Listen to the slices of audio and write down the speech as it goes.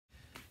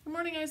Good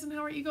morning,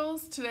 Eisenhower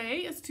Eagles. Today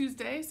is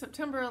Tuesday,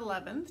 September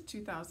 11th,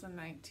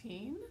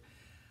 2019.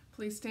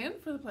 Please stand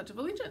for the Pledge of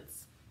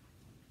Allegiance.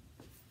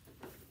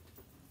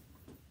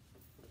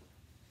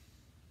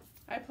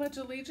 I pledge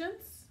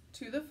allegiance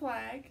to the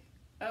flag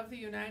of the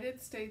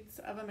United States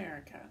of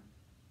America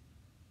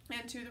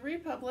and to the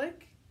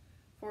republic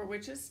for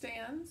which it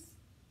stands,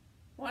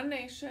 one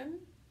nation,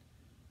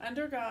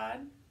 under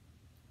God,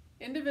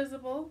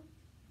 indivisible,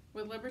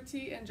 with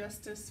liberty and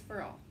justice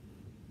for all.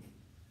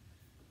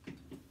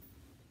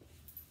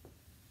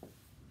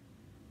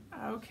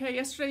 Okay,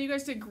 yesterday you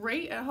guys did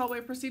great at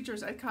hallway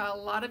procedures. I caught a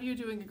lot of you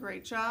doing a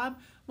great job.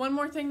 One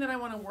more thing that I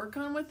want to work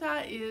on with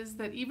that is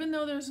that even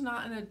though there's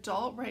not an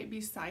adult right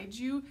beside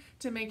you,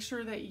 to make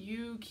sure that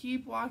you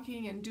keep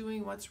walking and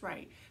doing what's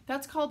right.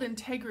 That's called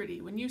integrity,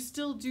 when you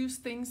still do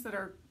things that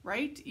are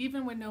right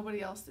even when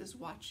nobody else is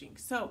watching.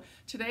 So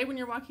today when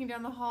you're walking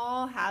down the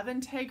hall, have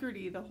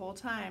integrity the whole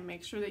time.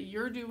 Make sure that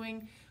you're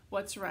doing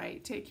what's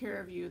right. Take care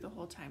of you the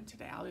whole time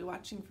today. I'll be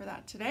watching for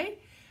that today.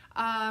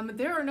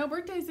 There are no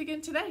birthdays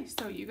again today,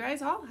 so you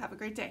guys all have a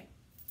great day.